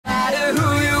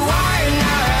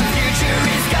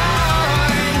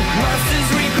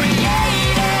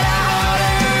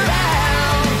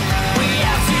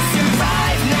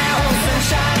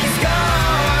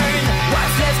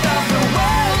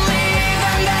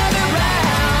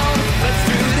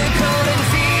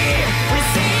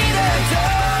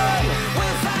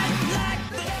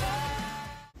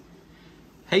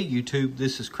Hey YouTube,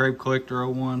 this is Crab Collector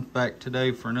 01 back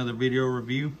today for another video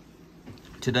review.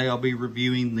 Today I'll be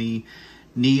reviewing the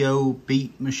Neo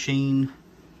Beat Machine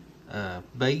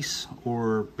base,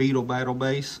 or Beetle Battle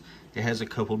base. It has a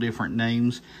couple different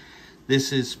names.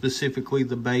 This is specifically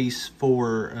the base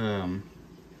for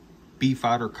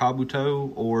B-Fighter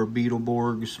Kabuto or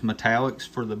Beetleborgs Metallix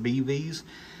for the BVs.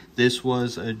 This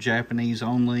was a Japanese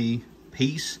only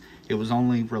piece. It was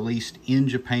only released in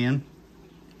Japan.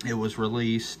 It was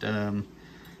released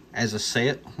as a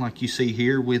set, like you see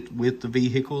here, with the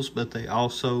vehicles, but they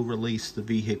also released the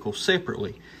vehicles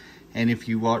separately. And if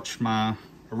you watched my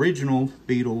original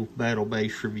Beetle Battle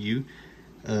Base review,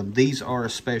 these are a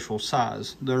special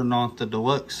size. They're not the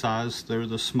deluxe size. They're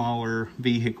the smaller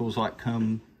vehicles like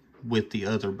come with the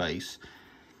other base.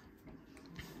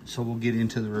 So we'll get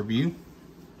into the review.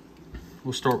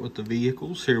 We'll start with the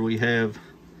vehicles. Here we have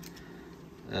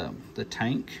the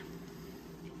tank.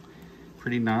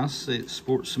 Pretty nice. It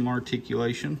sports some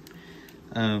articulation.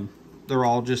 They're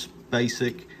all just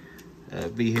basic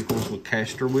vehicles with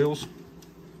caster wheels.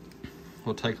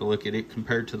 We'll take a look at it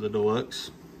compared to the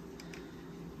deluxe.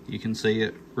 You can see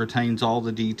it retains all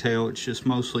the detail. It's just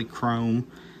mostly chrome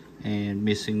and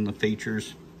missing the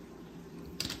features.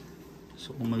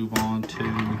 So we'll move on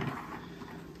to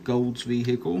Gold's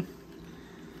vehicle.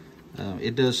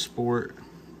 It does sport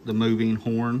the moving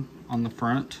horn on the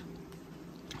front.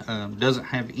 Doesn't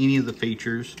have any of the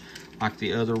features like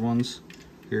the other ones.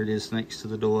 Here it is next to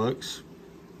the deluxe,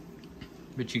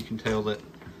 but you can tell that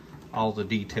all the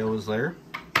detail is there.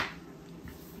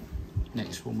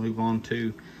 Next we'll move on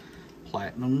to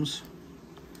Platinums.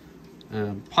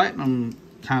 Platinum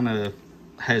kind of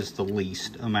has the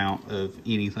least amount of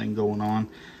anything going on,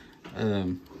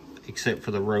 except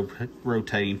for the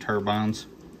rotating turbines.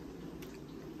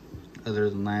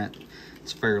 Other than that,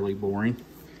 it's fairly boring.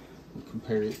 We'll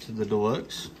compare it to the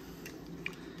deluxe.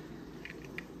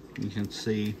 You can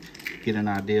see, get an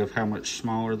idea of how much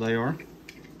smaller they are.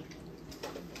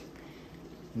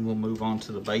 And we'll move on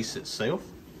to the base itself.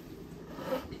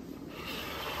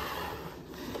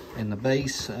 And the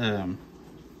base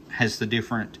has the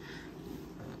different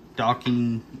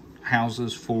docking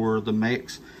houses for the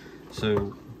mechs.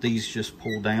 So these just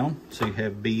pull down. So you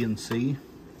have B and C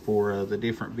for the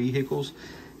different vehicles.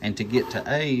 And to get to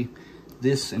A,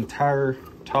 this entire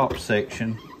top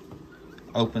section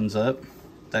opens up.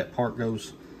 That part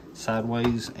goes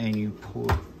sideways and you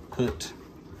put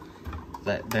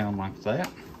that down like that.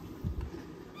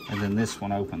 And then this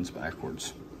one opens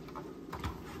backwards.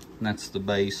 And that's the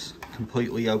base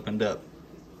completely opened up.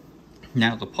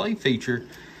 Now the play feature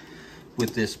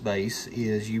with this base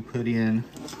is you put in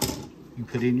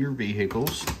your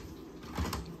vehicles.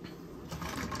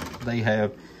 They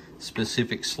have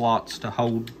specific slots to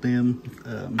hold them,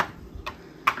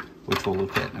 which we'll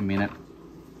look at in a minute.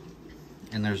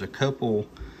 And there's a couple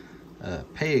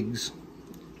pegs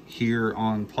here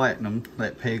on Platinum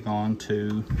that peg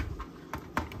onto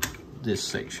this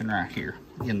section right here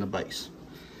in the base.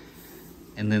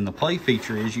 And then the play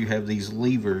feature is you have these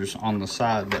levers on the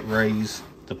side that raise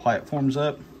the platforms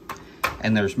up,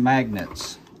 and there's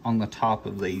magnets on the top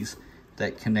of these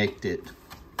that connect it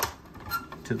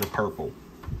to the purple.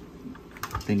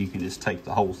 Then you can just take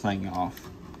the whole thing off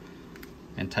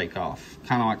and take off,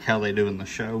 kind of like how they do in the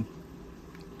show.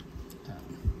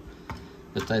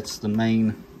 But that's the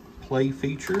main play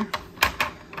feature.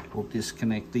 We'll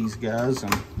disconnect these guys,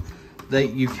 and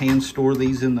you can store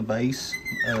these in the base.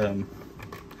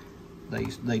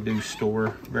 They do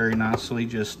store very nicely,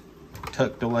 just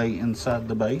tucked away inside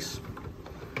the base.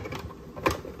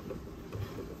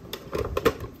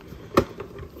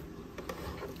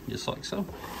 Just like so.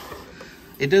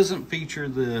 It doesn't feature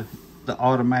the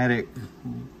automatic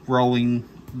rolling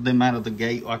them out of the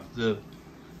gate like the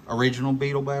original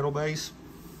Beetle Battle base.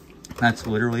 That's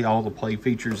literally all the play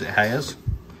features it has.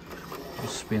 I'll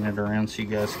spin it around so you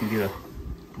guys can get a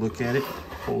look at it,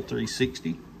 full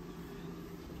 360.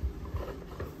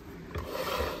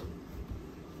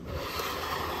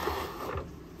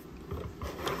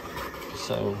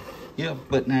 So, yeah,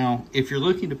 but now if you're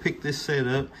looking to pick this set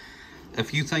up, a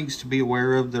few things to be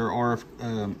aware of. There are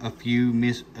a few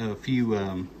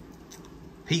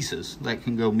pieces that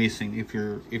can go missing if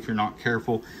you're not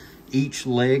careful. Each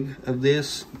leg of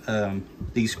this,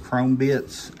 these chrome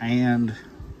bits and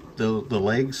the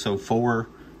legs, so 4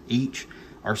 each,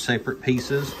 are separate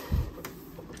pieces.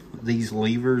 These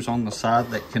levers on the side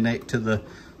that connect to the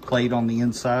plate on the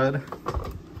inside,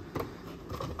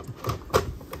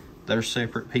 they're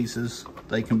separate pieces.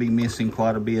 They can be missing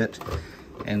quite a bit.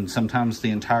 And sometimes the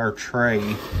entire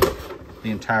tray, the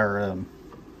entire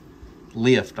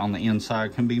lift on the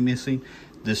inside can be missing.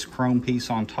 This chrome piece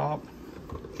on top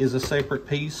is a separate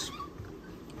piece.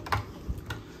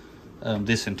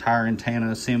 This entire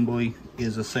antenna assembly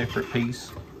is a separate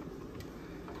piece.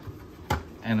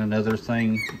 And another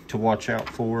thing to watch out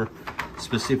for,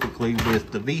 specifically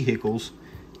with the vehicles,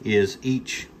 is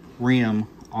each rim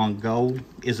on gold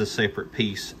is a separate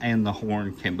piece, and the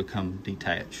horn can become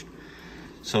detached.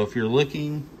 So if you're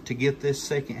looking to get this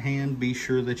secondhand, be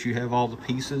sure that you have all the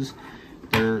pieces.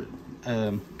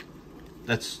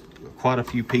 That's quite a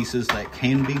few pieces that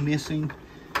can be missing.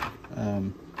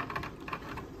 And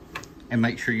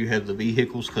make sure you have the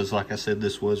vehicles, because like I said,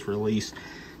 this was released.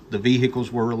 The vehicles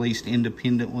were released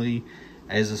independently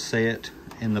as a set,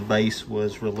 and the base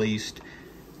was released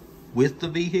with the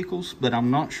vehicles, but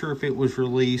I'm not sure if it was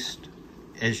released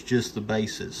as just the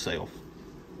base itself.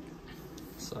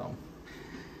 So,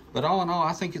 but all in all,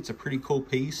 I think it's a pretty cool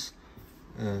piece.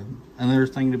 Another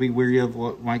thing to be wary of,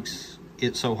 what makes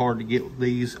it so hard to get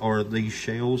these, are these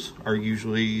shells are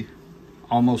usually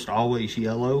almost always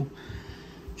yellow,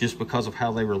 just because of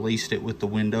how they released it with the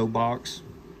window box.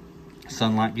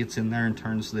 Sunlight gets in there and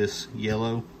turns this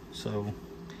yellow, so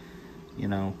you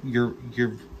know your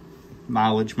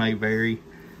mileage may vary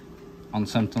on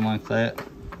something like that.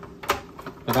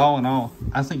 But all in all,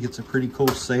 I think it's a pretty cool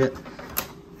set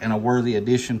and a worthy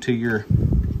addition to your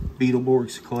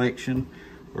Beetleborgs collection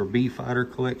or Bee Fighter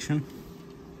collection.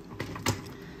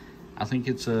 I think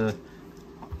it's a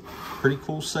pretty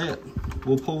cool set.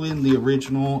 We'll pull in the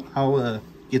original. I'll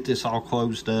get this all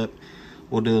closed up.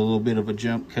 We'll do a little bit of a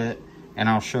jump cut, and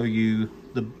I'll show you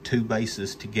the two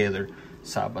bases together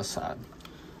side by side.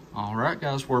 All right,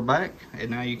 guys, we're back,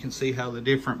 and now you can see how the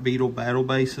different Beetle battle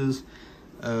bases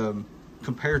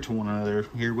compare to one another.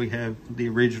 Here we have the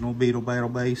original Beetle battle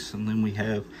base, and then we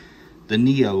have the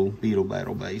Neo Beetle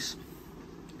battle base.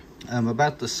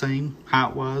 About the same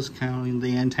height-wise, counting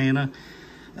the antenna.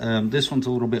 This one's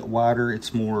a little bit wider.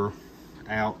 It's more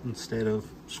out instead of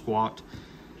squat.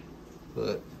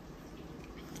 But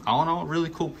all in all, a really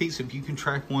cool piece. If you can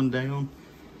track one down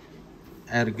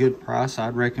at a good price,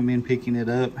 I'd recommend picking it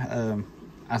up.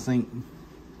 I think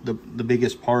the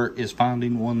biggest part is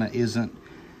finding one that isn't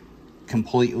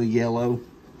completely yellow.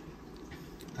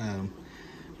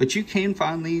 But you can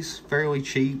find these fairly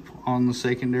cheap on the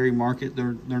secondary market.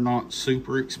 They're not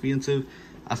super expensive.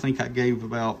 I think I gave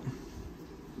about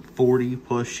 $40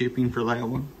 plus shipping for that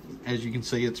one. As you can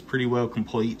see, it's pretty well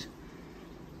complete.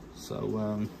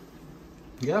 So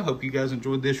yeah, I hope you guys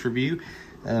enjoyed this review.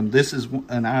 This is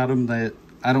an item that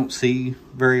I don't see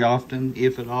very often,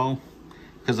 if at all,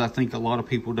 because I think a lot of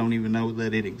people don't even know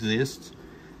that it exists.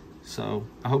 So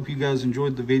I hope you guys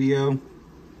enjoyed the video.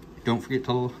 Don't forget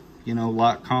to,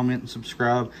 like, comment, and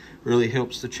subscribe. Really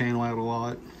helps the channel out a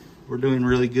lot. We're doing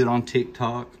really good on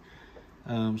TikTok.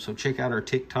 So check out our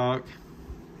TikTok.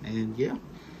 And yeah,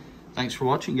 thanks for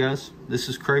watching, guys. This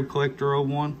is Crave Collector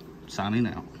 01 signing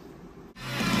out.